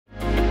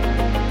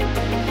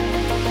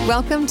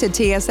Welcome to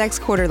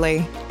TSX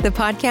Quarterly, the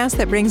podcast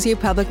that brings you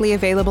publicly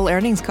available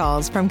earnings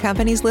calls from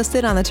companies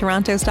listed on the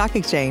Toronto Stock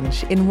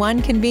Exchange in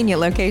one convenient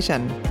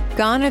location.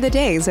 Gone are the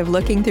days of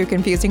looking through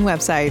confusing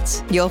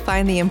websites. You'll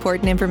find the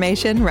important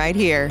information right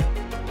here.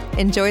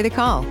 Enjoy the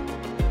call.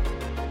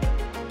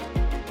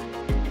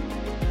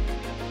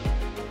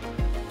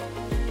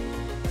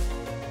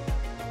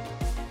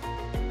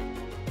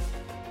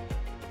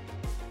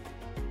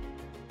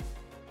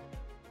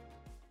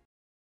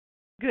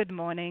 Good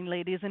morning,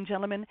 ladies and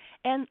gentlemen,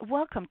 and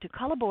welcome to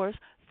Colabor's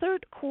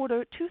third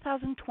quarter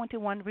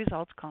 2021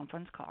 results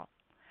conference call.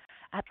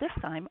 At this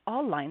time,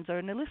 all lines are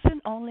in a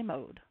listen-only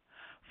mode.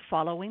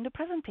 Following the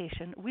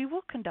presentation, we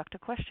will conduct a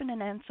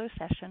question-and-answer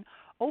session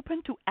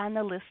open to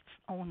analysts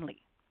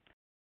only.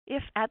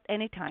 If at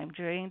any time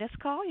during this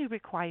call you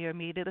require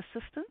immediate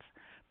assistance,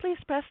 please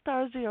press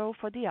star zero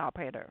for the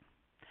operator.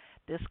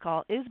 This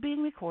call is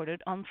being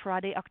recorded on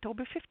Friday,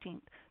 October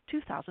 15th,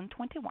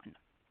 2021.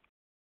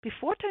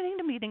 Before turning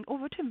the meeting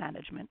over to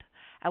management,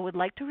 I would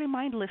like to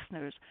remind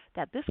listeners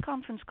that this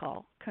conference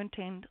call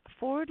contains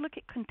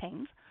forward-looking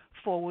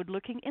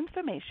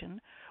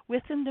information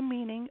within the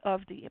meaning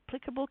of the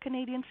applicable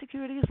Canadian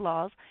securities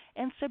laws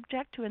and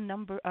subject to a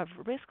number of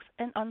risks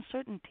and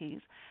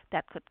uncertainties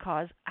that could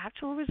cause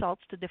actual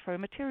results to differ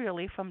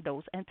materially from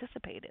those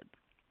anticipated.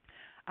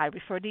 I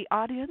refer the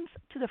audience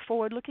to the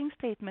forward-looking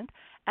statement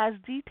as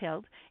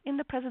detailed in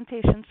the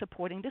presentation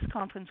supporting this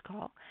conference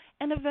call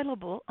and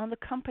available on the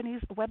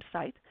company's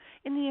website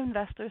in the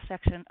investor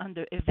section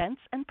under events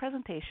and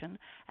presentation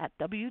at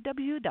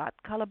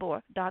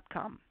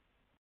www.colabor.com.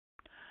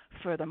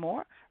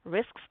 Furthermore,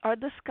 risks are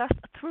discussed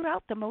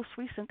throughout the most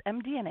recent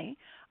MD&A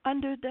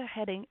under the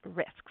heading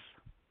Risks.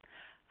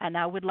 And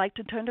I would like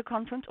to turn the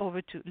conference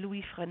over to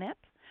Louis Frenette,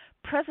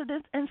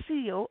 President and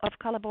CEO of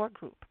Colabor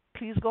Group.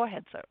 Please go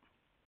ahead, sir.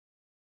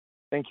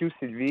 Thank you,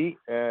 Sylvie.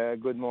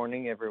 Good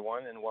morning,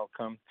 everyone, and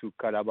welcome to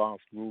Colabor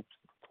Group's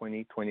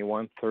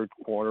 2021 third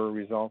quarter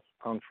results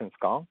conference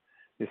call.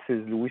 This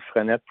is Louis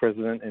Frenette,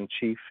 President and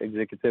Chief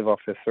Executive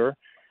Officer.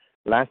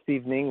 Last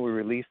evening, we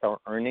released our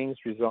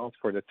earnings results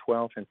for the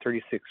 12 and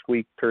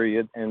 36-week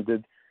period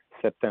ended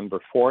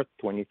September 4th,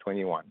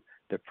 2021.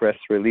 The press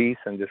release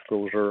and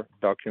disclosure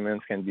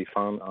documents can be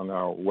found on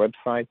our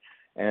website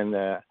and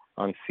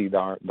on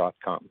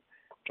sedar.com.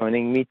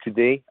 Joining me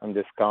today on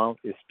this call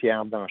is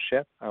Pierre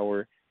Blanchette,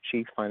 our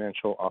Chief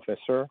Financial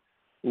Officer,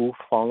 who,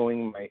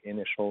 following my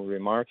initial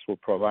remarks, will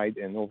provide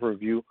an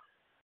overview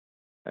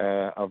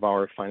of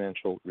our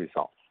financial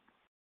results.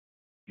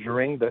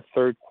 During the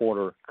third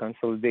quarter,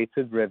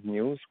 consolidated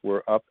revenues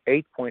were up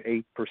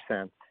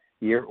 8.8%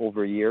 year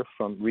over year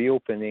from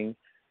reopening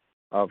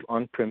of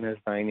on-premise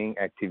dining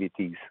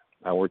activities,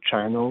 our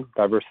channel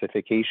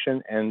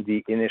diversification, and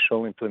the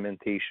initial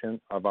implementation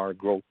of our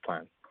growth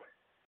plan.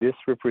 This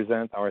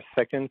represents our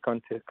second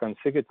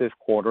consecutive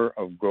quarter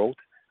of growth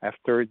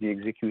after the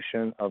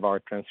execution of our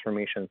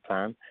transformation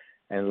plan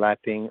and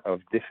lapping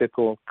of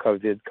difficult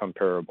COVID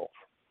comparables.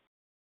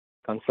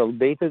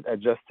 Consolidated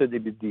adjusted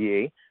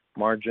EBITDA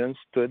margin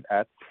stood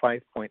at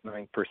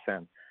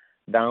 5.9%,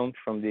 down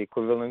from the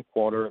equivalent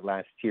quarter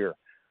last year.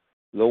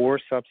 Lower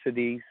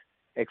subsidies,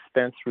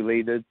 expense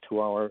related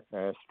to our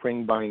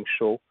spring buying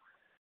show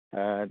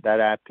that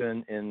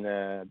happened in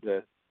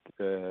the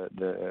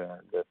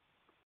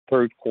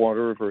third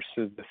quarter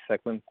versus the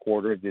second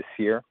quarter this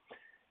year.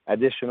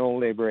 Additional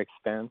labor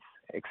expense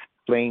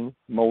explain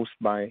most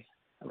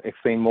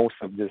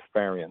of this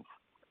variance.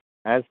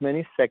 As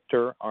many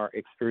sectors are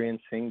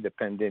experiencing, the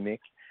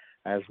pandemic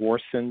has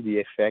worsened the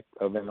effect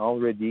of an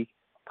already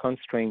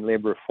constrained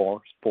labor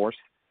force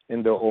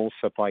in the whole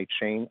supply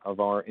chain of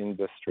our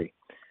industry.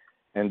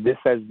 And this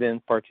has been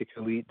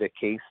particularly the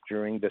case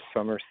during the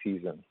summer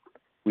season.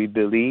 We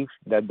believe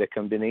that the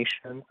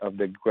combination of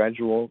the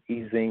gradual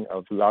easing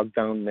of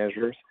lockdown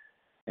measures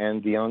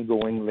and the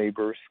ongoing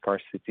labor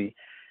scarcity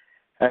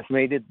has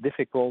made it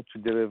difficult to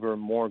deliver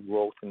more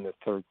growth in the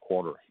third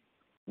quarter.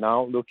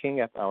 Now, looking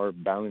at our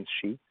balance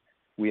sheet,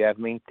 we have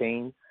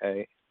maintained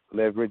a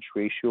leverage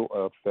ratio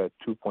of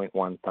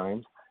 2.1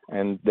 times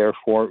and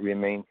therefore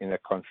remain in a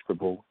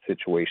comfortable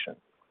situation.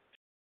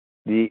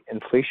 The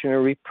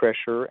inflationary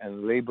pressure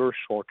and labor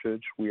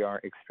shortage we are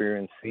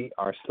experiencing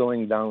are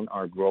slowing down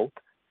our growth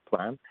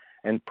plan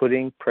and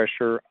putting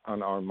pressure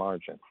on our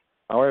margins.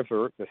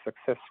 However, the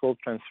successful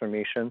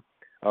transformation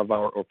of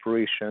our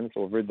operations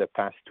over the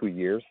past 2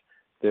 years,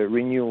 the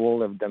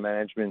renewal of the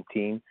management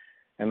team,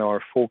 and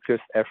our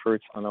focused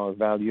efforts on our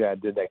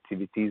value-added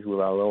activities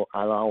will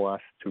allow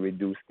us to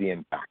reduce the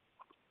impact.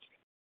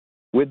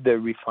 With the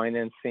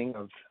refinancing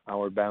of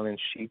our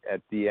balance sheet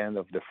at the end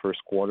of the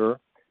first quarter,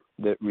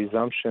 the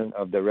resumption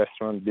of the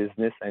restaurant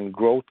business and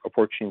growth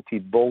opportunity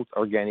both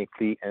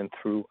organically and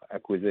through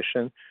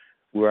acquisition,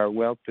 we are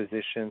well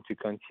positioned to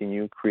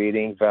continue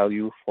creating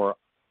value for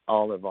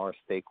all of our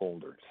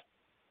stakeholders.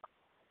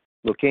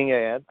 Looking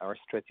ahead, our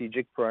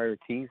strategic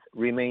priorities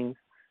remain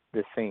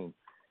the same.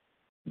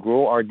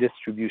 Grow our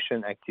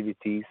distribution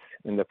activities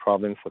in the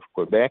province of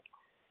Quebec,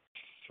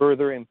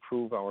 further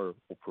improve our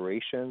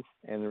operations,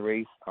 and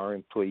raise our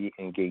employee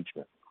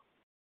engagement.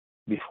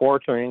 Before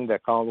turning the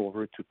call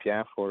over to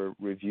Pierre for a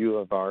review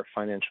of our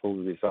financial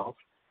results,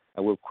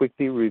 I will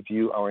quickly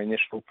review our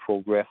initial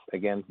progress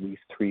against these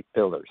three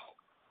pillars.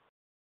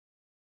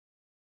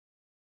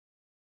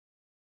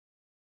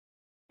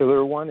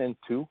 Pillar 1 and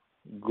 2,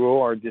 grow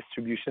our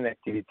distribution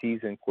activities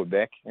in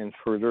Quebec and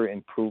further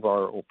improve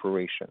our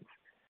operations.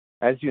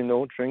 As you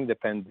know, during the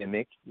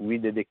pandemic, we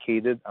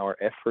dedicated our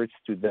efforts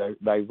to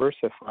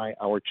diversify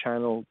our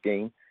channel,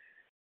 gain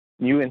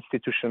new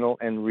institutional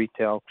and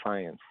retail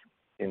clients.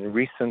 In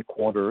recent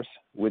quarters,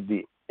 with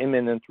the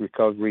imminent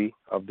recovery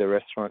of the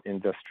restaurant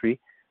industry,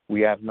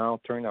 we have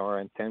now turned our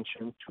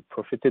attention to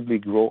profitably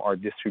grow our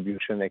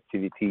distribution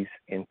activities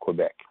in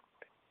Quebec.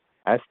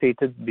 As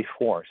stated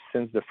before,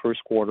 since the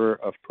first quarter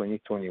of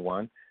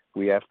 2021,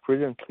 we have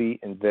prudently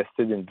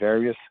invested in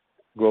various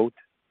growth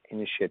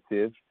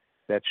initiatives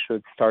that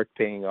should start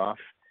paying off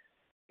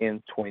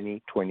in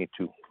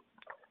 2022.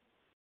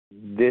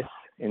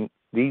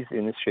 These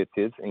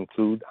initiatives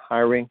include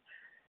hiring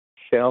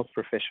sales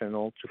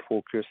professionals to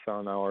focus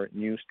on our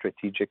new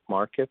strategic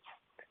markets,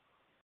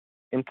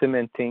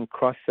 implementing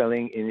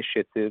cross-selling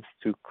initiatives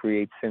to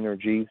create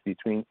synergies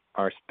between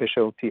our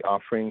specialty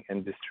offering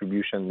and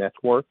distribution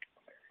network,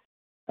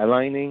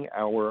 aligning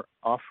our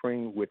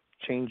offering with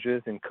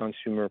changes in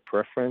consumer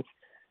preference,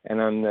 and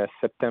on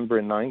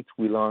September 9th,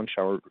 we launched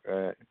our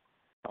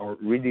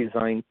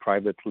redesigned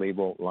private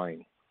label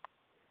line.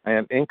 I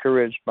am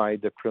encouraged by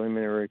the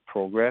preliminary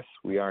progress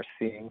we are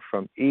seeing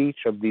from each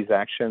of these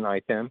action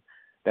items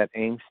that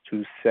aims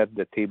to set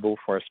the table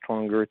for a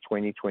stronger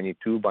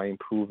 2022 by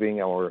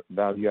improving our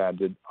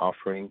value-added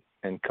offering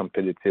and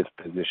competitive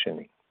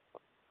positioning.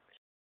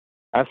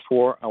 As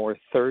for our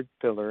third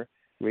pillar,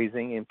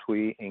 raising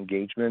employee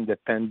engagement, the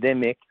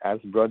pandemic has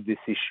brought this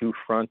issue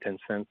front and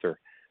center.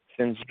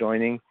 Since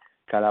joining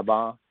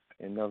Colabor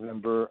in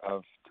November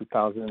of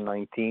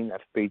 2019,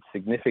 I've paid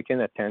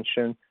significant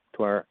attention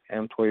to our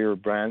employer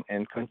brand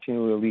and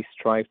continually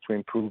strive to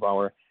improve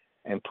our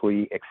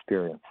employee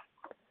experience.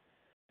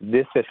 To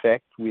this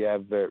effect, we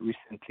have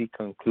recently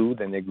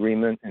concluded an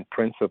agreement in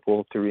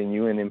principle to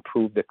renew and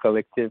improve the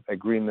collective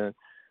agreement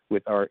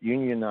with our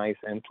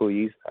unionized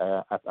employees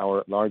at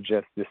our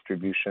largest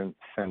distribution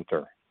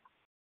center.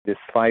 This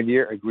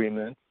 5-year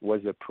agreement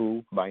was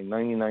approved by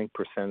 99%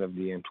 of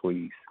the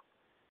employees.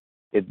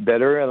 It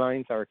better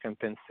aligns our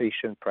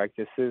compensation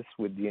practices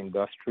with the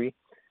industry,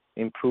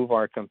 improve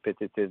our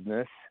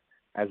competitiveness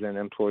as an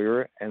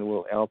employer, and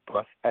will help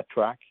us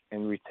attract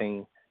and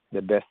retain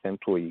the best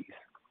employees.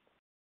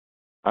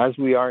 As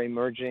we are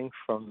emerging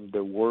from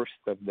the worst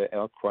of the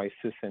health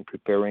crisis and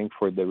preparing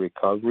for the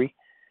recovery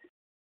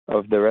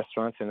of the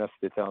restaurants and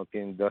hospitality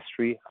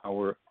industry,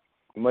 our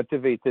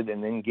motivated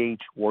and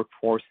engaged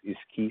workforce is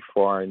key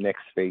for our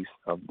next phase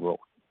of growth.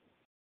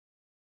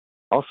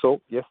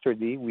 Also,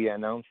 yesterday, we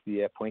announced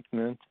the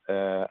appointment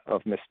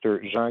of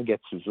Mr. Jean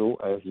Gattuso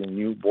as the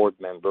new board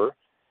member.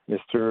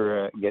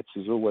 Mr.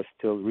 Gattuso was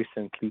till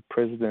recently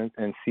president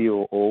and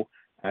COO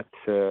at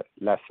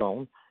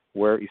Lassonde,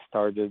 where he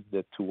started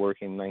to work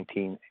in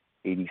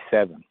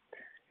 1987.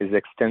 His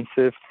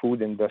extensive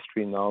food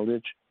industry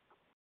knowledge,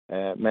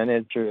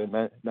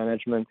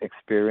 management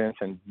experience,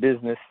 and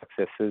business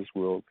successes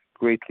will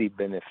greatly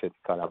benefit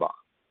Colabor.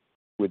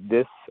 With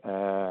this,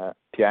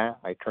 Pierre,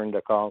 I turn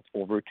the call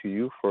over to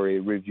you for a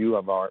review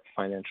of our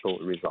financial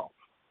results.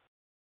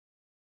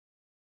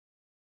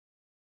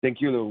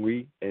 Thank you,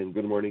 Louis, and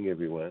good morning,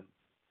 everyone.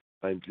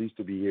 I'm pleased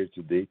to be here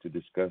today to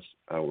discuss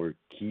our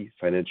key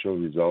financial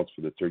results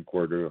for the third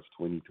quarter of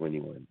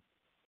 2021.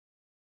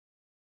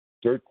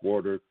 Third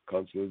quarter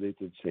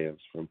consolidated sales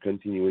from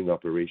continuing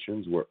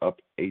operations were up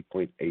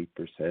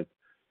 8.8%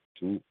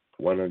 to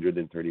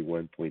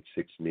 131.6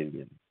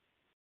 million.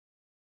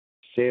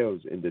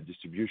 Sales in the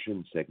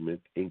distribution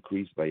segment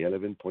increased by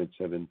 11.7%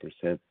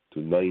 to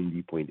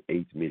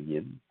 90.8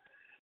 million,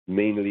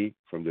 mainly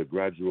from the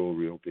gradual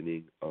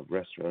reopening of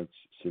restaurants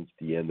since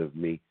the end of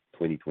May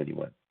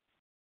 2021.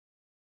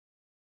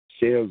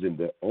 Sales in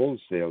the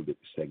wholesale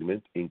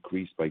segment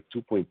increased by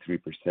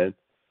 2.3%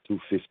 to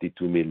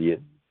 52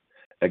 million,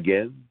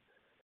 again,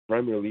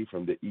 primarily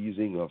from the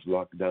easing of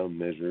lockdown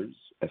measures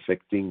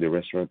affecting the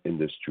restaurant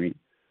industry,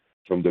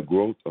 from the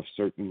growth of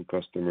certain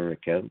customer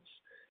accounts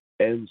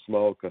and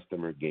small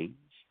customer gains,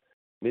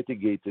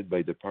 mitigated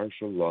by the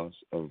partial loss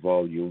of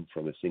volume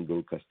from a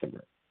single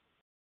customer.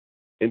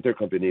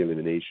 Intercompany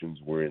eliminations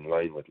were in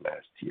line with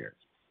last year.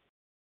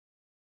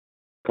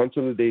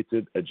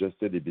 Consolidated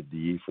adjusted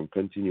EBITDA from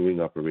continuing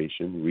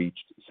operation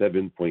reached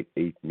 7.8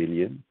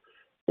 million,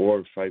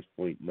 or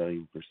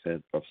 5.9%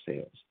 of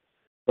sales,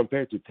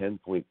 compared to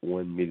 10.1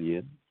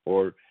 million,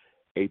 or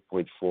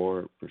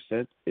 8.4%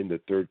 in the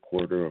third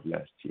quarter of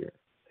last year.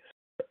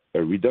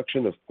 A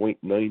reduction of 0.9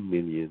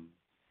 million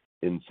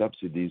in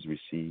subsidies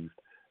received,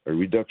 a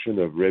reduction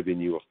of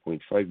revenue of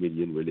 0.5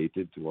 million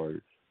related to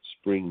our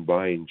spring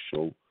buying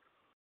show,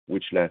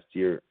 which last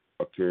year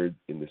occurred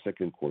in the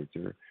second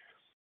quarter,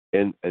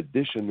 and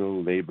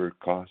additional labor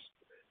costs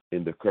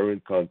in the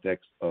current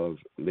context of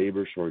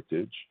labor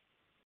shortage,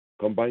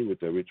 combined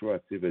with a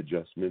retroactive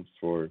adjustment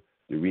for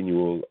the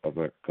renewal of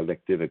a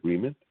collective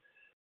agreement,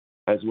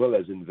 as well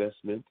as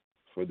investment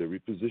for the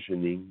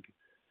repositioning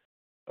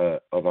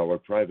of our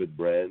private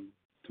brand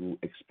to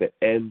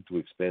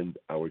expand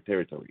our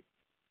territory.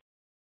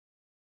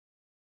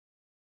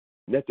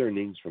 Net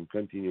earnings from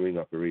continuing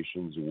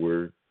operations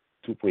were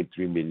 2.3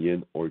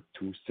 million or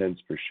 2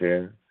 cents per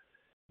share,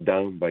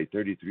 down by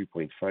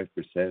 33.5%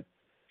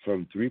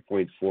 from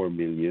 3.4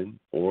 million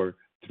or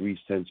 3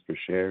 cents per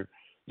share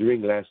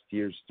during last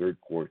year's third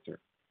quarter.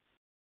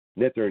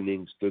 Net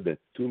earnings stood at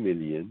 2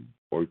 million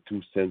or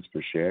 2 cents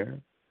per share,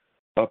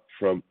 up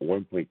from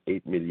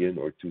 1.8 million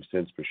or 2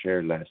 cents per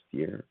share last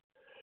year,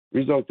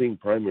 resulting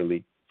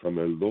primarily from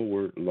a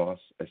lower loss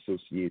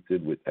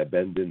associated with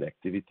abandoned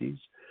activities,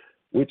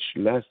 which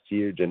last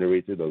year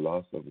generated a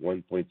loss of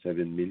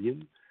 1.7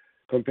 million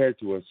compared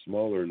to a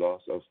smaller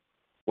loss of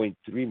 0.3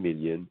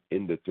 million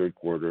in the third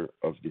quarter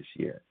of this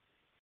year.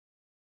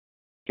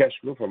 Cash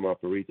flow from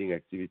operating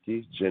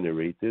activities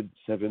generated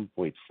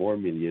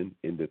 7.4 million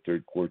in the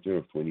third quarter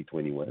of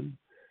 2021,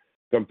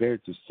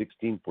 compared to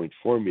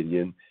 16.4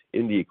 million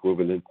in the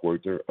equivalent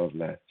quarter of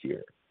last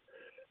year.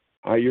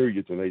 Higher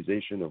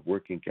utilization of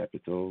working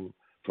capital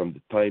from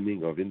the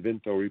timing of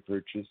inventory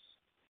purchase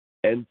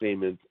and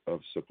payment of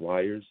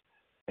suppliers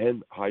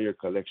and higher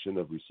collection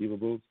of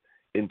receivables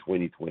in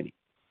 2020.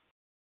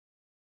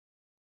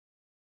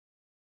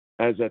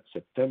 As at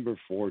September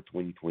 4,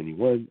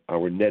 2021,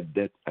 our net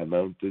debt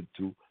amounted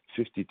to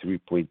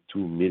 53.2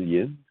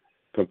 million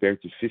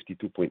compared to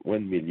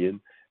 52.1 million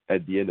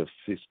at the end of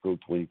fiscal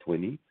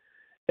 2020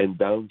 and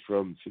down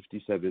from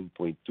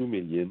 57.2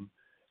 million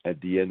at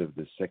the end of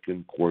the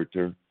second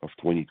quarter of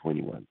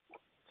 2021.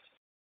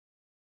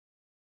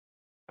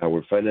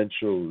 Our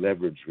financial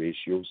leverage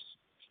ratio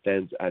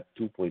stands at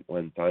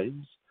 2.1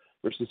 times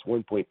versus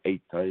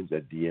 1.8 times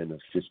at the end of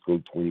fiscal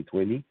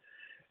 2020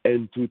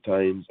 and 2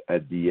 times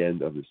at the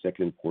end of the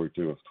second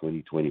quarter of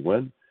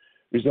 2021,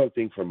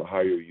 resulting from a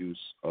higher use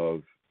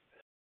of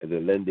the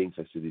lending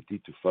facility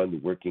to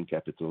fund working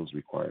capital's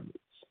requirements.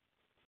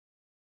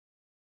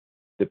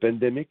 The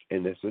pandemic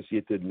and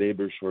associated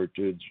labor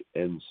shortage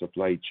and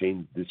supply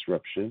chain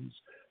disruptions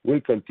will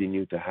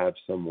continue to have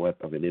somewhat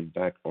of an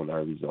impact on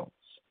our results.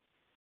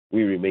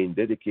 We remain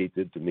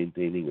dedicated to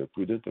maintaining a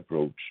prudent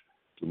approach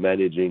to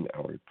managing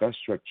our cost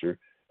structure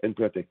and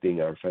protecting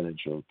our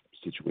financial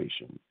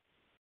situation.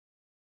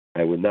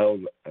 I would now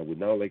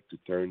like to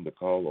turn the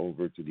call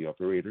over to the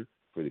operator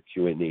for the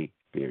Q&A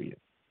period.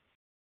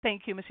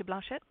 Thank you, Monsieur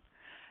Blanchette.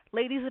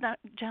 Ladies and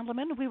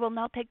gentlemen, we will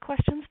now take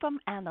questions from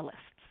analysts.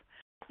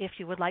 If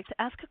you would like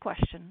to ask a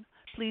question,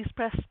 please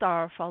press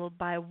star followed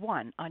by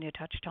 1 on your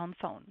touch-tone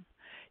phone.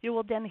 You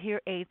will then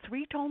hear a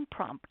 3-tone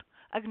prompt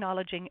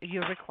acknowledging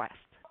your request.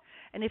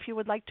 And if you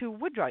would like to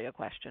withdraw your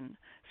question,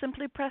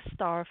 simply press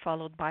star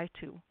followed by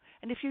 2.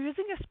 And if you're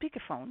using a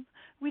speakerphone,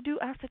 we do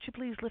ask that you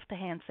please lift the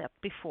handset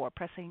before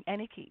pressing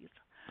any keys.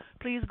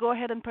 Please go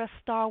ahead and press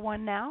star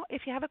 1 now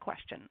if you have a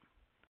question.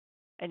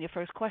 And your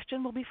first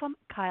question will be from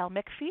Kyle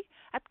McPhee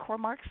at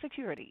Cormark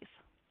Securities.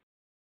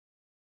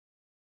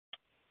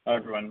 Hi,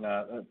 everyone.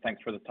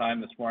 Thanks for the time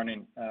this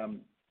morning.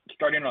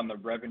 Starting on the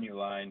revenue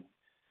line,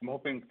 I'm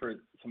hoping for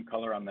some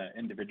color on the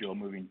individual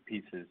moving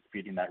pieces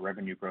feeding that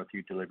revenue growth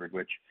you delivered,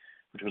 which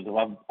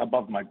was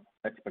above my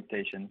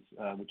expectations,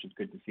 which is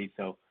good to see.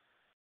 So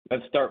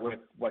let's start with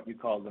what you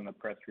called in the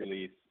press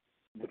release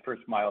the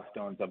first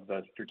milestones of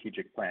the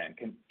strategic plan.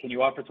 Can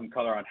you offer some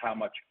color on how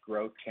much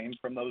growth came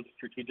from those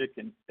strategic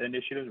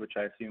initiatives, which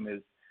I assume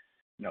is,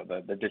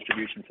 the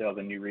distribution sales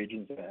in new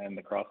regions and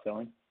the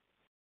cross-selling?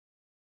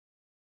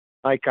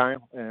 Hi,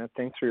 Kyle.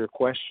 Thanks for your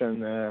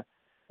question.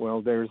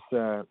 Well, there's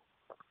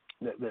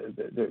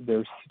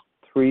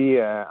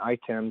 3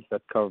 items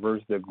that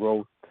covers the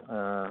growth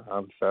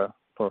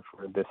for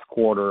this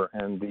quarter,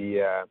 and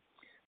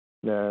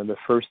the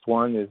first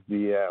one is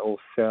the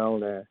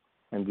wholesale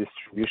and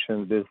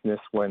distribution business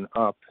went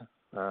up,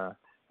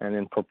 and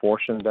in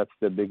proportion that's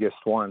the biggest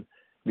one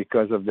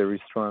because of the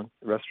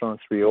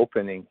restaurants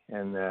reopening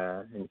in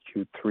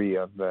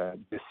Q3 of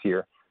this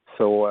year.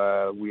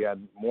 So we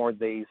had more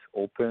days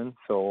open,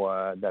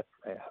 so that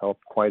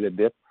helped quite a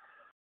bit.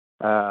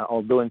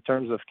 Although in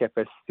terms of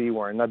capacity,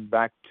 we're not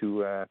back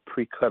to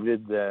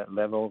pre-COVID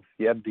levels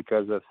yet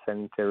because of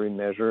sanitary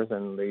measures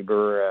and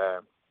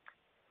labor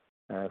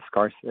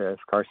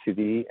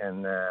scarcity,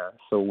 and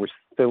so we're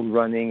still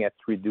running at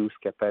reduced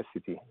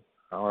capacity.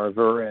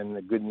 However, and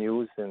the good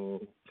news, and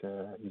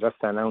just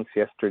announced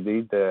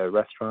yesterday, the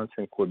restaurants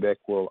in Quebec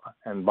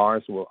and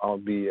bars will all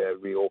be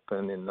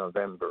reopened in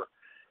November.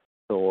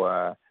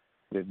 So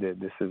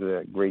this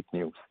is great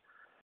news.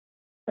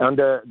 On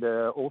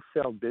the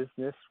wholesale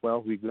business,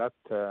 well, we got,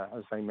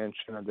 as I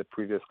mentioned on the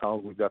previous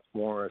call, we got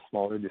more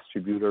smaller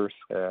distributors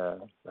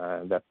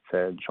that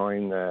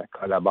joined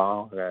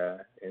Colabor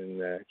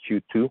in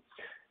Q2,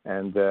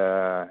 and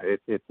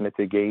it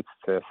mitigates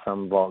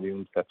some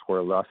volumes that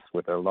were lost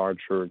with a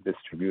larger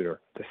distributor.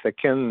 The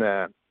second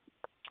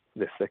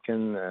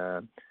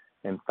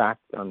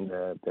impact on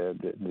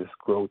this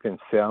growth in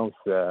sales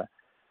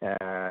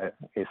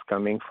is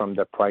coming from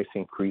the price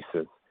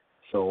increases.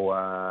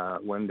 So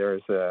when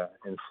there's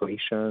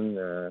inflation,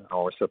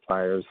 our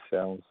suppliers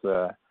sells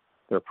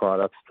their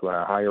products to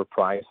a higher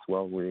price.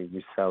 Well,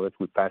 we sell it,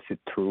 we pass it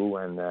through,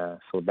 and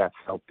so that's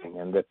helping.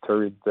 And the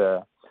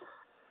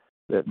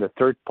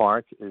third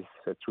part is,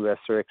 to a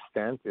lesser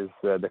extent, is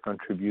the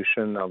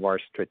contribution of our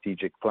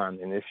strategic plan.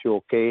 And if you're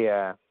okay,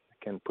 I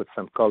can put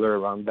some color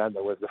around that.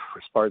 That was the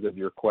first part of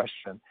your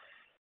question.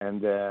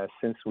 And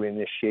since we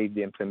initiate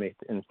the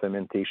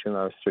implementation of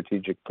our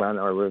strategic plan,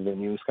 our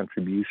revenues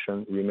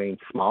contribution remains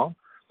small,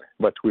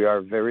 but we are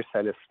very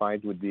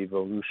satisfied with the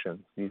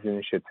evolution. These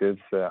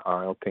initiatives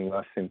are helping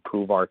us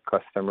improve our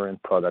customer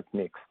and product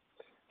mix.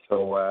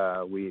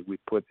 So we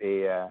put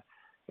a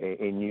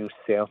new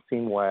sales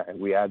team where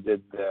we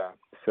added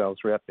sales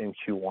rep in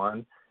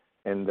Q1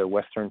 in the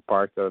western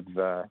part of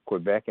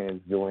Quebec, and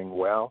it's doing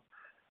well.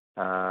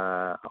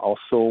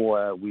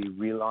 Also, we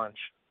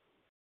relaunched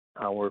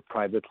our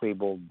private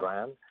label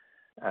brand.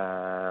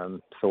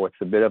 So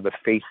it's a bit of a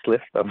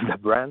facelift of the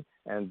brand,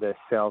 and the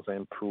sales are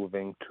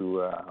improving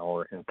to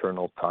our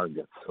internal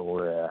targets. So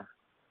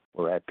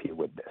we're happy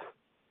with this.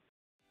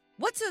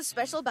 What's so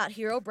special about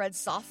Hero Bread's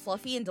soft,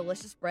 fluffy, and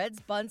delicious breads,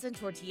 buns, and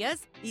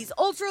tortillas? These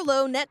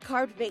ultra-low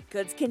net-carb baked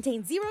goods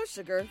contain zero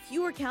sugar,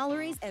 fewer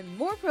calories, and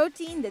more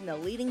protein than the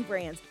leading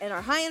brands, and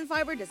are high in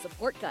fiber to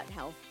support gut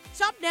health.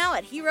 Shop now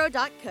at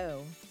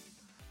hero.co.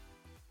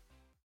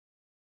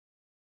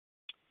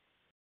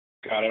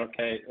 Got it.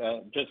 Okay.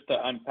 Just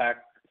to unpack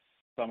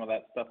some of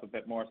that stuff a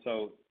bit more.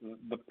 So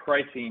the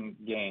pricing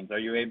gains, are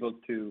you able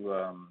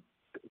to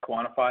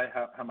quantify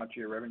how much of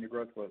your revenue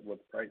growth was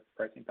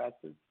pricing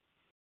passes?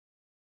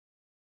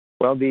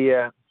 Well,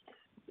 the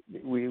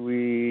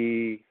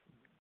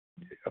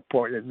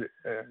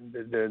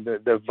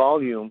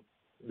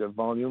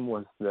volume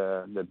was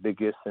the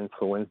biggest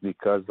influence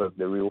because of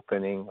the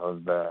reopening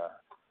of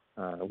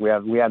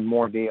we had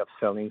more day of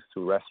sellings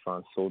to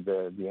restaurants. So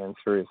the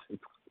answer is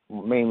it's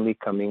mainly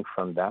coming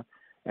from that,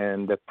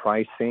 and the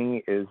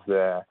pricing is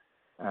a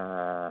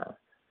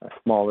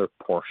smaller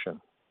portion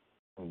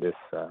in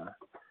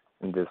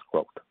this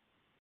growth.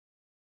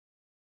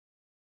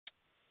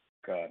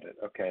 Got it.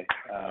 Okay.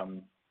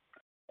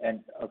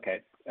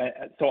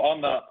 So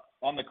on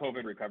the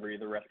COVID recovery,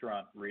 the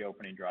restaurant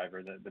reopening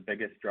driver, the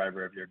biggest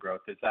driver of your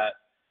growth, is that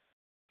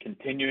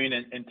continuing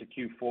into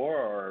Q4,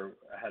 or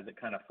has it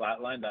kind of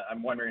flatlined?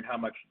 I'm wondering how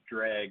much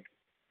drag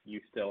you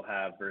still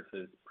have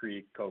versus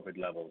pre-COVID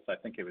levels. I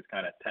think it was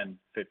kind of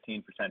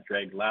 10-15%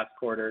 drag last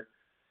quarter.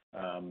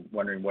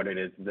 Wondering what it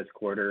is this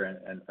quarter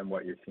and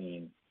what you're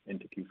seeing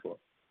into Q4.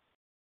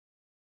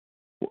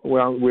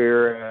 Well,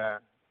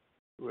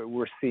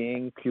 we're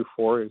seeing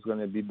Q4 is going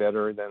to be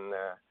better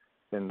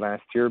than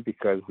last year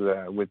because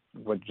with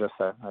what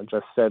I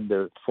just said,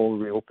 the full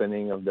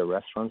reopening of the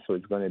restaurant, so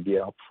it's going to be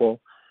helpful.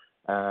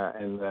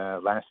 And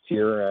last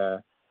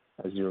year,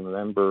 as you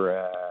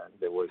remember,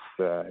 it was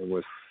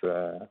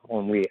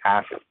only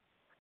half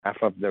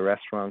of the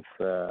restaurants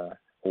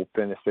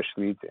open,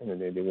 especially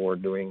they were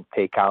doing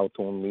takeout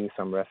only.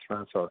 Some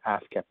restaurants are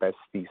half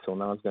capacity, so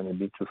now it's going to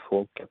be to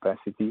full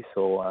capacity.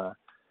 So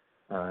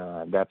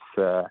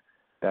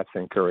that's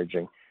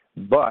encouraging,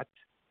 but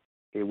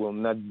it will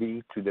not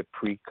be to the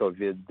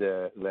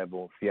pre-COVID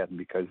levels yet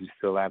because we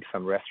still have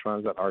some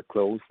restaurants that are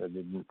closed that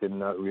did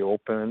not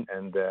reopen,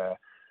 and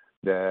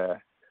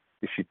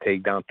if you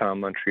take downtown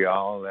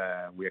Montreal,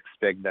 we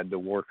expect that the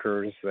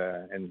workers,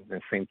 and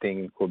the same thing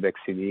in Quebec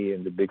City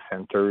and the big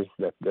centers,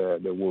 that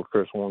the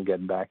workers won't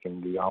get back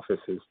in the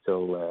offices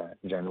till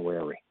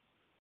January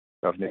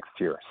of next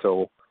year.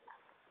 So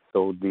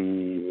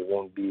it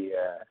won't be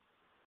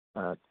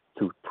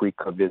to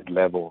pre-COVID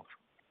levels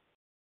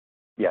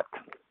yet.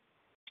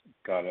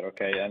 Got it.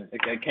 Okay. And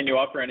can you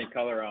offer any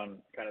color on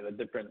kind of the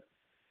different?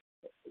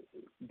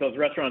 Those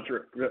restaurants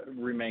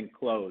remain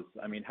closed.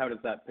 I mean, how does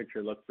that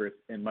picture look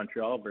in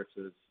Montreal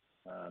versus,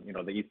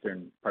 the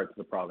eastern parts of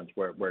the province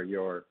where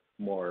you're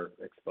more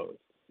exposed?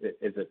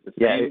 Is it the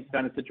same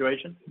kind of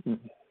situation?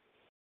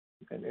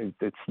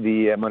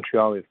 It's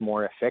Montreal is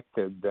more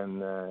affected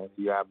than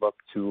you have up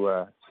to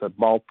it's a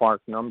ballpark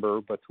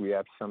number, but we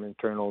have some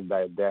internal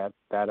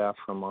data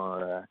from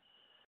our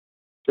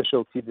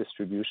specialty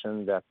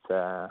distribution that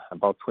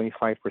about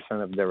 25%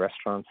 of the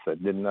restaurants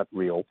did not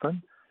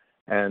reopen.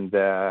 And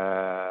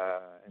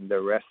in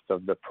the rest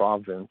of the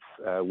province,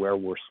 where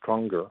we're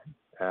stronger,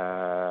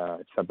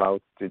 it's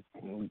about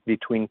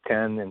between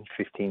 10 and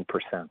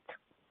 15%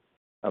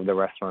 of the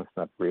restaurants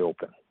not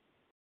reopen.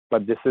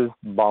 But this is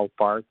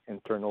ballpark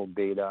internal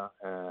data.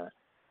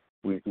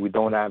 We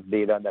don't have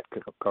data that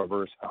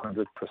covers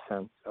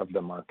 100% of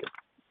the market.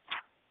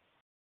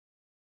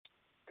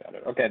 Got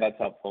it. Okay, that's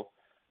helpful.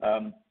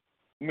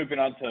 Moving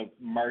on to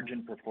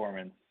margin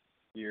performance.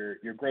 Your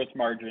gross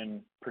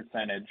margin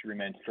percentage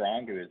remains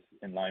strong. It was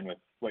in line with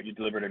what you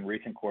delivered in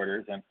recent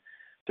quarters, and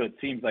so it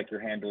seems like you're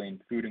handling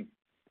food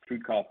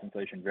cost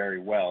inflation very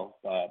well.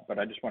 But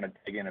I just want to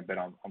dig in a bit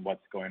on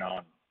what's going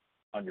on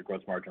your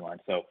gross margin line.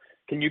 So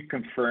Can you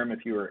confirm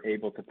if you were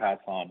able to pass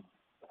on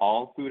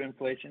all food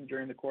inflation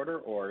during the quarter,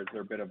 or is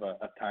there a bit of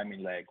a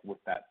timing lag with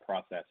that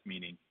process,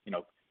 meaning,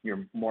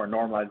 your more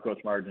normalized gross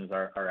margins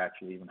are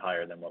actually even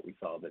higher than what we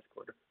saw this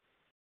quarter?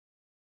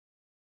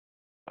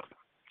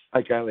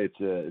 Hi, Kyle.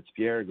 It's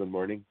Pierre. Good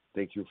morning.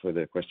 Thank you for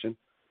the question.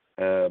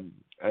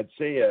 I'd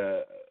say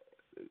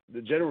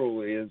the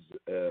general is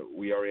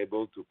we are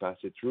able to pass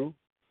it through,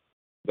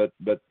 but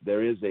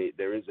there is a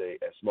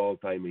small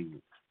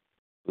timing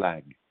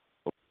lag.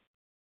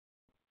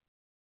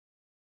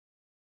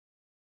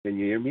 Can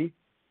you hear me?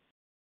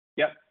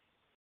 Yep.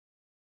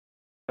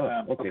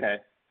 Oh, okay. Okay.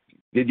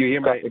 Did you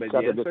hear my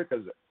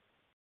answer?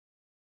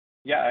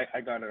 Yeah,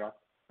 I got it all.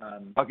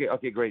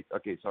 Okay, great.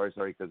 Okay, sorry,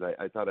 because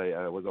I thought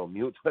I was on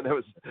mute when I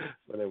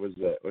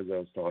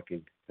was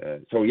talking.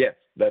 So yes,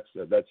 that's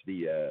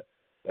the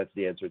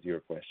answer to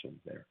your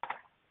question there.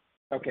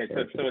 Okay,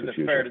 so is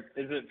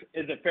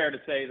it fair to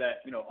say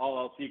that all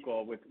else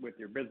equal with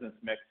your business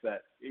mix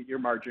that your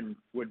margin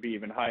would be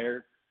even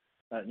higher,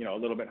 a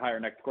little bit higher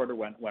next quarter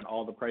when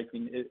all the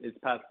pricing is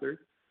passed through?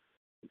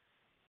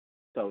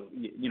 So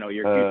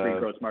your Q3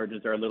 gross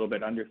margins are a little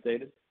bit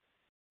understated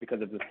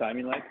because of this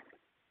timing lag.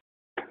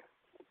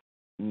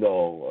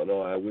 No,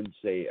 I wouldn't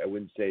say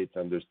it's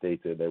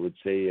understated. I would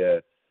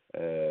say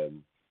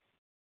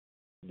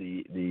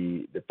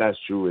the pass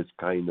through is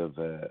kind of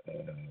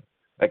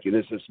like it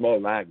is a small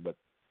lag, but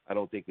I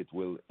don't think it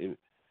will.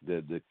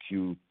 The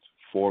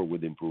Q4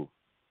 would improve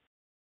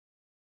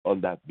on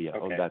that. Okay.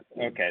 On that.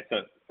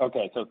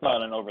 Okay, so it's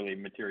not an overly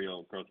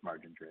material gross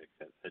margin drag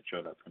that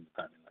showed up from the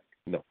timing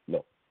lag.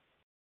 No.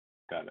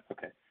 Got it.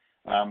 Okay.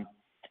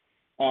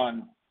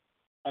 On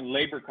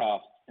labor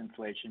cost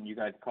inflation, you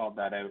guys called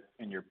that out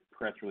in your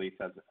press release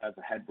as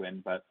a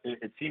headwind, but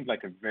it seems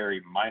like a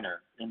very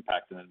minor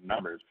impact in the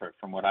numbers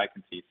from what I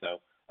can see.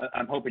 So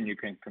I'm hoping you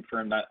can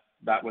confirm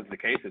that was the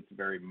case. It's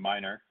very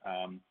minor,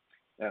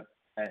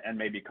 and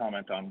maybe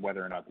comment on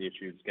whether or not the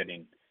issue is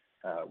getting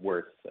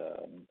worse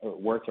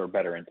or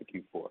better into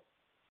Q4.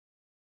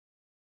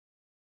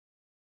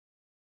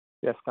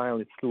 Yes, Kyle,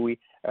 it's Louis.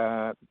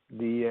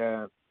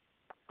 The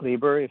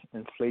labor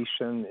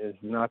inflation is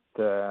not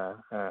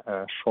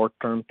a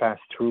short-term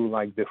pass-through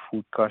like the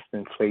food cost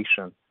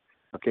inflation.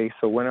 Okay,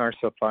 so when our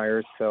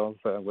suppliers sell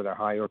with a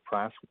higher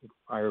price,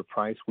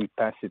 we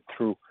pass it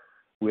through.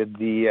 With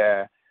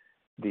the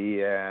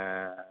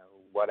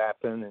what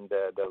happened in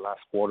the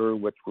last quarter,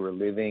 what we're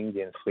living,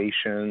 the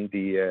inflation,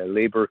 the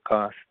labor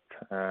cost,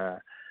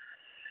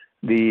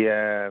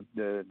 the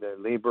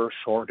labor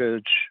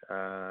shortage,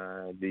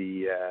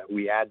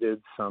 we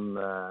added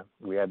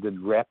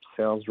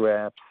sales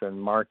reps and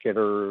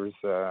marketers,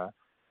 and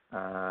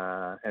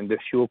the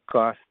fuel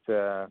cost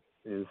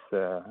is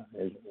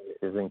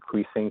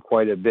increasing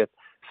quite a bit.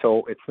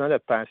 So it's not a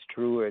pass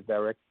through, a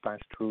direct pass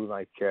through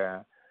like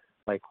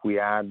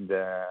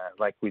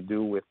we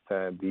do with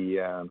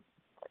the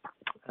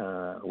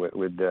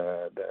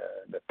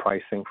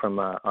pricing from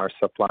our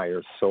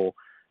suppliers. So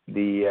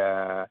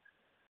the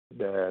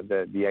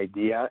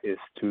idea is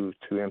to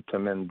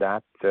implement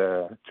that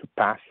to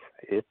pass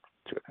it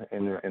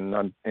in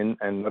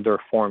other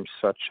forms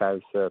such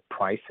as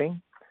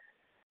pricing.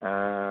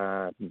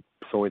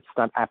 So it's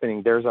not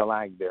happening. There's a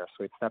lag there,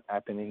 so it's not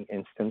happening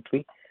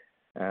instantly.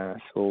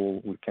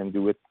 So we can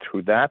do it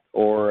through that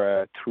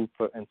or through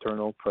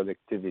internal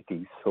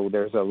productivity. So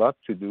there's a lot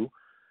to do,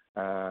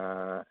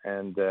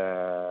 and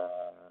the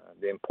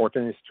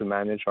important is to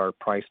manage our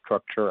price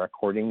structure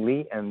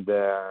accordingly and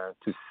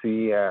to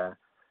see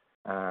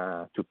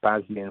to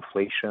pass the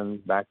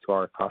inflation back to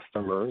our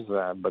customers.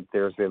 But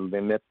there's a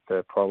limit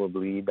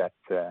probably that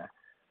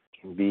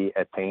can be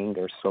attained.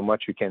 There's so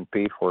much you can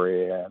pay for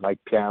like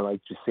Pierre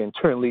like to say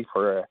internally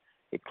for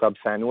a club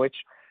sandwich.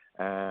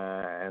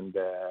 And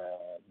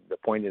the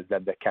point is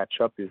that the catch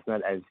up is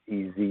not as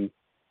easy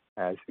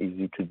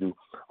to do.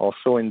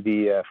 Also in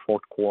the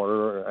fourth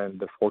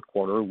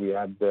quarter, we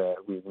have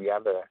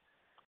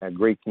a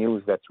great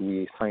news that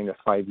we signed a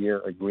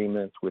 5-year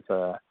agreement with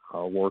our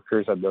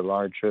workers at the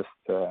largest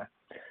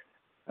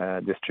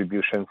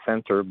distribution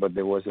center, but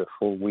there was a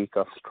full week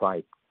of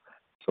strike,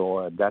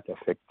 so that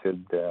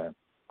affected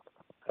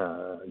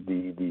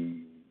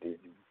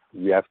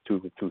we have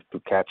to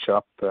catch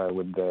up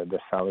with the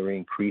salary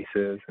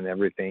increases and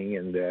everything,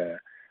 and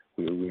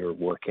we are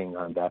working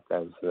on that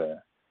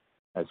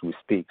as we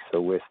speak.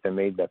 So we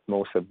estimate that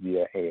most of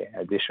the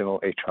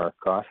additional HR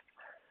costs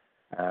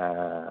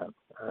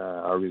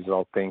are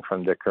resulting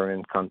from the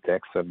current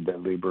context of the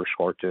labor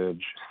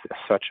shortage,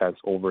 such as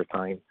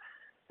overtime,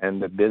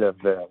 and a bit of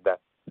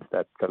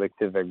that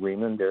collective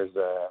agreement. There's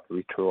a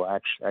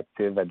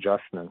retroactive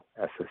adjustment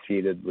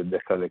associated with the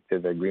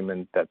collective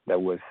agreement that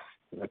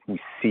we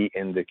see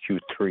in the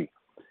Q3.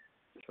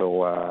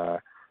 So,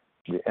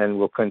 and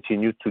we'll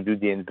continue to do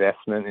the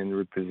investment in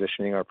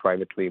repositioning our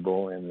private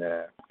label and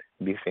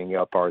beefing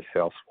up our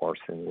sales force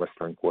in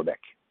Western Quebec.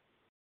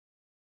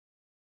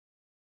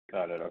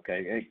 Got it.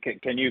 Okay.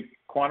 Can you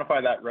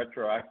quantify that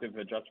retroactive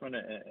adjustment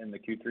in the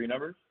Q3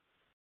 numbers?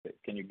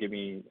 Can you give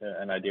me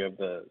an idea of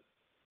the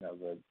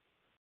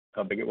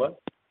how big it was?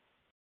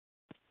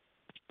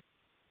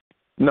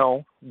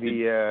 No,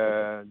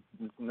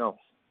 no.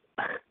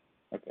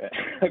 Okay.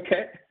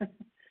 Okay.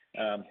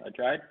 I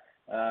tried.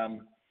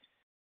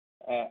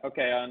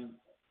 Okay.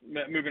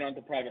 Moving on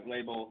to private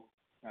label.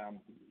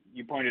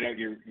 You pointed out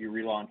you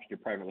relaunched your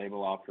private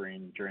label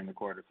offering during the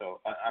quarter. So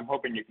I'm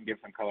hoping you can give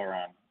some color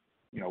on,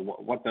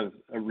 what does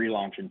a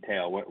relaunch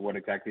entail? What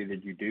exactly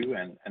did you do,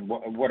 and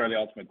what are the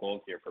ultimate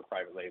goals here for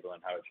private label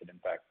and how it should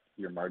impact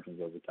your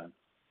margins over time?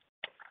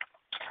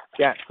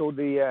 Yeah. So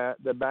the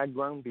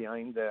background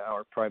behind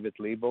our private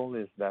label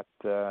is that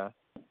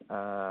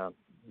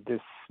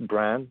this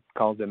brand,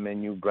 called the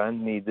Menu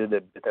brand, needed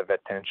a bit of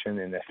attention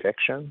and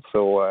affection.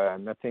 So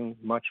nothing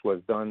much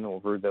was done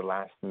over the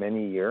last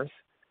many years,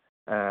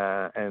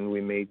 and we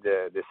made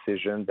the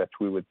decision that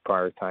we would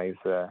prioritize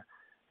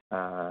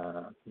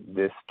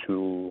this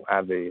to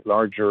have a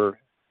larger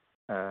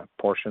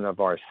portion of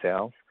our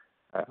sales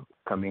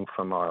coming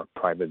from our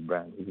private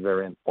brand. It's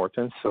very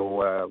important.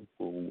 So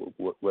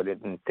what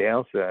it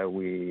entails,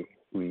 we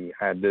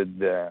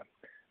added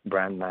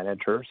brand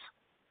managers,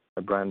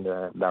 a brand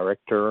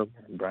director,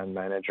 brand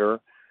manager,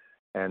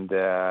 and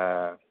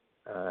as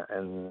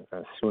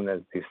soon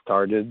as they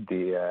started,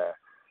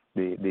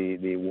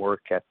 they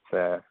work at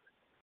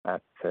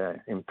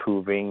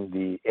improving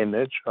the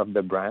image of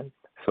the brand.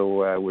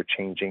 So we're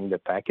changing the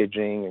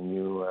packaging, a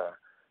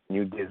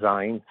new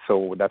design.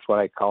 So that's what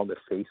I call the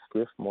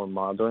facelift, more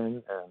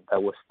modern, and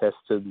that was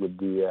tested with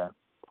the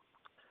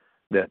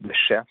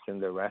chefs in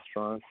the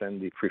restaurants,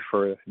 and they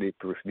prefer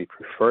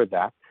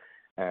that.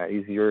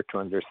 Easier to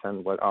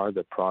understand what are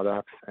the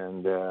products,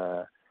 and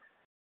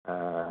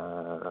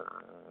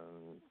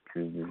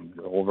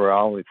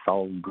overall it's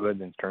all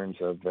good in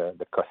terms of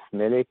the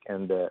cosmetic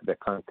and the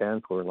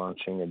content. We're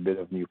launching a bit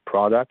of new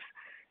products,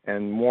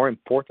 and more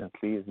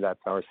importantly is that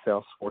our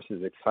sales force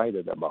is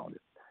excited about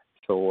it.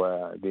 So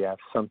they have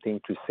something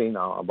to say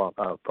now about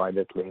our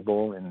private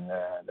label, and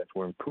that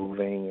we're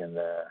improving, and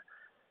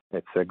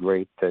it's a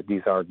great.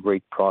 These are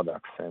great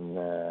products, and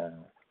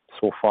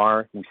so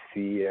far we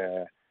see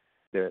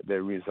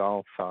the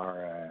results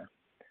are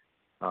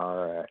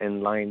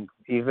in line,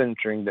 even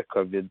during the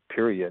COVID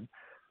period,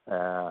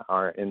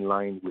 are in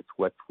line with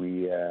what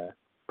we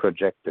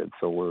projected.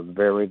 So we're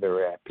very,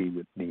 very happy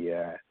with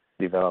the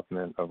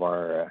development of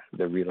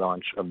the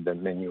relaunch of the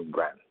Menu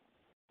brand.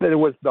 There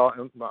was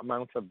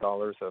amounts of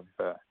dollars of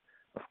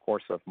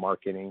course, of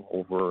marketing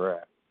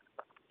over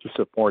to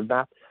support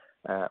that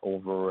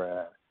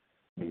over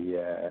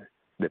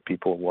the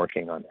people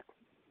working on it.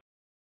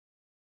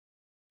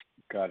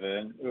 Got it.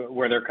 And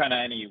were there kind of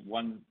any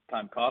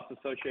one-time costs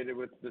associated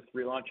with this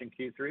relaunch in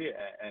Q3?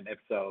 And if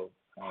so,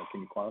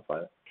 can you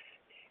quantify it?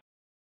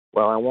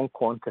 Well, I won't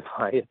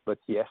quantify it, but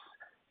yes,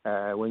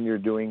 when you're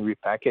doing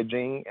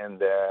repackaging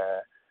and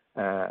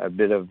a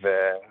bit of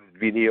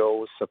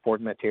video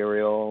support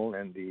material,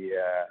 and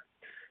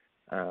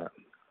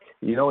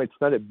it's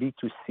not a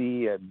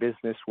B2C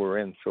business we're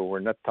in, so we're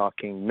not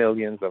talking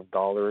millions of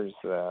dollars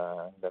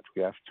that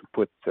we have to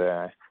put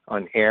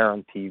on air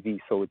on TV.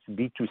 So it's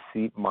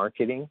B2C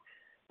marketing.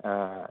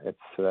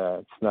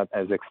 It's not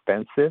as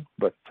expensive,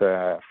 but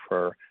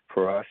for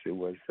us, it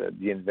was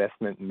the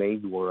investment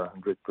made were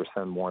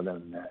 100% more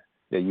than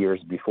the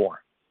years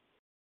before.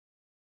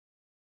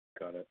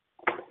 Got it.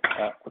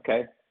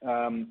 Okay.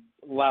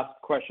 Last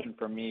question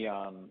from me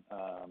on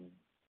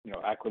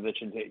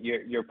acquisitions.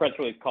 Your press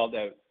release called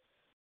out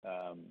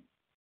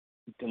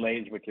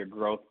delays with your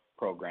growth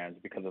programs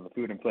because of the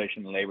food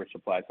inflation and labor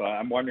supply. So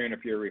I'm wondering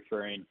if you're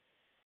referring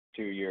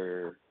to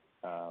your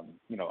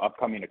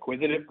upcoming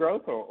acquisitive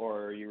growth,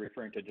 or are you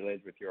referring to delays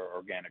with your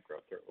organic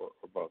growth, or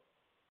both?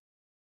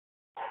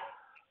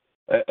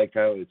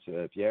 Kyle, it's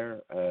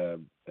Pierre.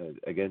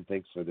 Again,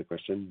 thanks for the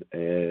question.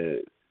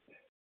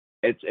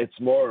 It's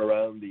more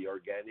around the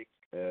organic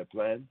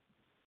plan.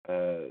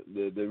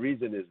 The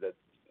reason is that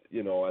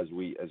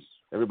as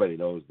everybody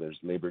knows, there's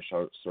labor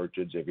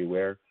shortage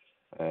everywhere.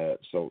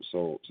 So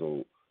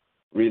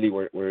really,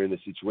 we're in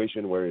a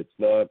situation where it's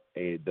not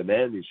a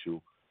demand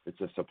issue; it's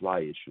a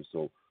supply issue.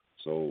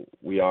 So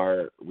we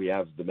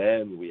have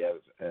demand.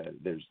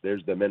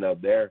 There's demand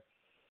out there.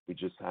 We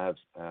just have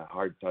a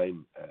hard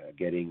time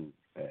getting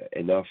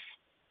enough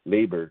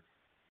labor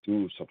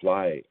to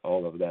supply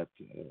all of that,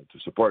 to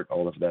support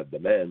all of that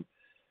demand.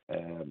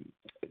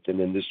 It's an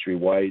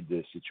industry-wide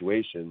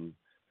situation.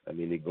 I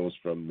mean, it goes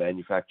from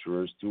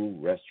manufacturers to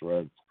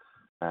restaurant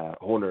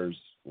owners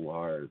who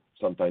are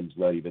sometimes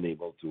not even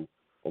able to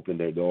open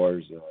their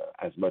doors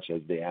as much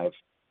as they have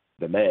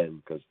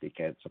demand, because they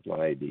can't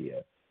supply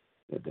the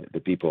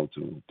people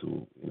to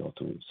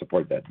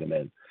support that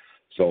demand.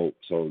 So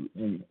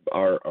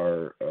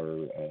our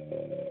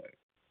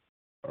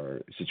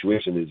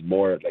situation is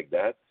more like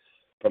that.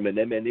 From an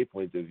M&A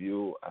point of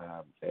view,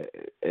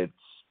 it's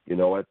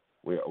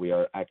we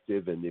are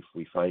active, and if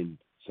we find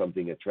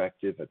something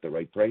attractive at the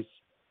right price,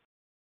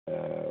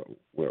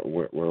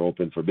 we're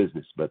open for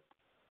business. But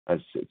as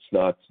it's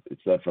not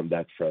from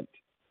that front,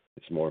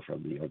 it's more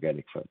from the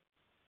organic front.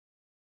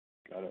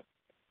 Got it.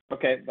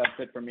 Okay, that's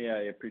it for me.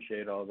 I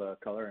appreciate all the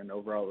color, and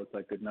overall, it looks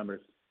like good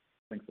numbers.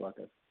 Thanks a lot,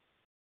 guys.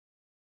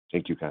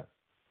 Thank you, Kyle.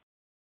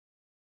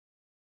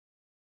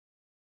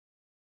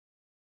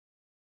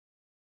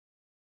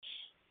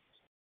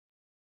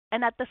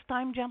 And at this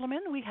time,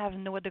 gentlemen, we have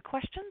no other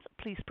questions.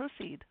 Please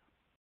proceed.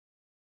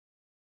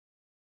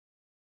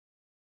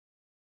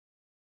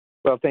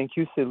 Well, thank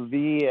you,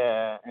 Sylvie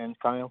and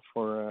Kyle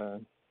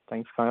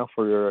thanks, Kyle,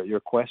 for your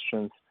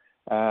questions.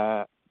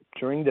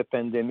 During the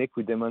pandemic,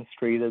 we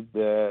demonstrated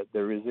the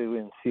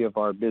resiliency of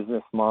our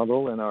business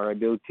model and our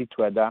ability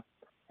to adapt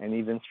and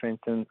even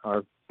strengthen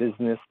our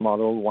business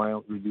model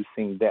while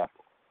reducing debt.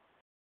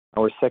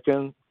 Our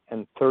second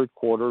and third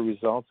quarter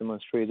results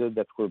demonstrated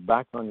that we're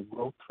back on a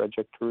growth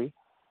trajectory.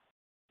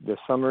 The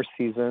summer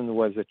season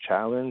was a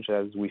challenge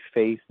as we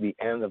faced the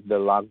end of the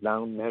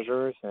lockdown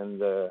measures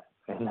and a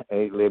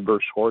labor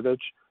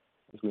shortage,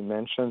 as we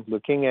mentioned.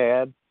 Looking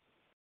ahead,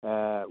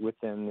 with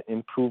an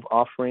improved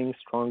offering,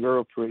 stronger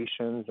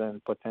operations,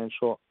 and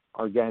potential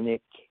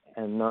organic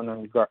and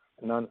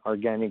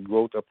non-organic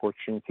growth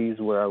opportunities,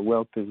 we are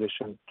well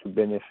positioned to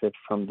benefit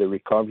from the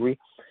recovery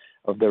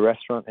of the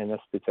restaurant and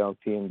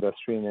hospitality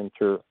industry and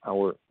enter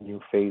our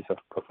new phase of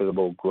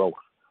profitable growth.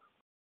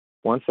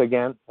 Once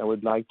again, I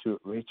would like to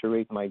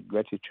reiterate my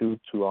gratitude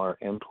to our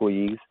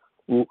employees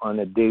who on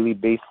a daily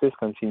basis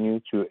continue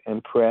to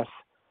impress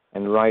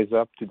and rise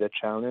up to the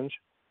challenge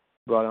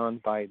brought on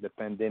by the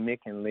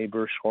pandemic and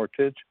labor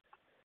shortage,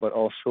 but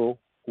also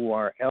who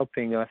are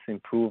helping us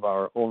improve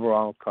our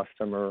overall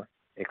customer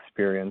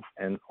experience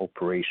and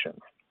operations.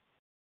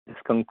 This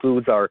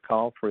concludes our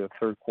call for the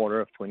third quarter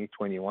of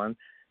 2021.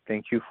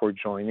 Thank you for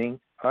joining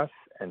us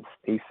and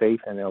stay safe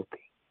and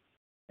healthy.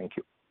 Thank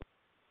you.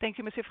 Thank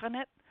you, Monsieur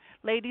Frenette.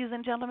 Ladies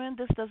and gentlemen,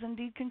 this does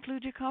indeed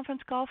conclude your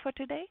conference call for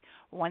today.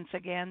 Once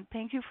again,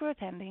 thank you for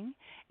attending.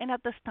 And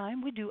at this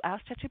time, we do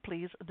ask that you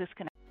please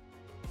disconnect.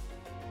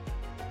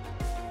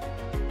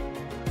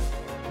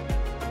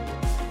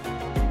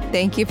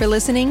 Thank you for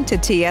listening to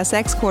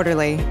TSX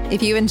Quarterly.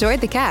 If you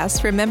enjoyed the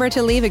cast, remember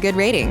to leave a good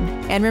rating.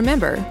 And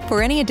remember,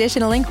 for any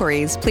additional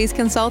inquiries, please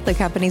consult the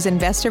company's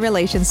investor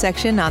relations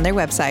section on their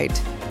website.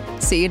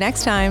 See you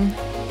next time.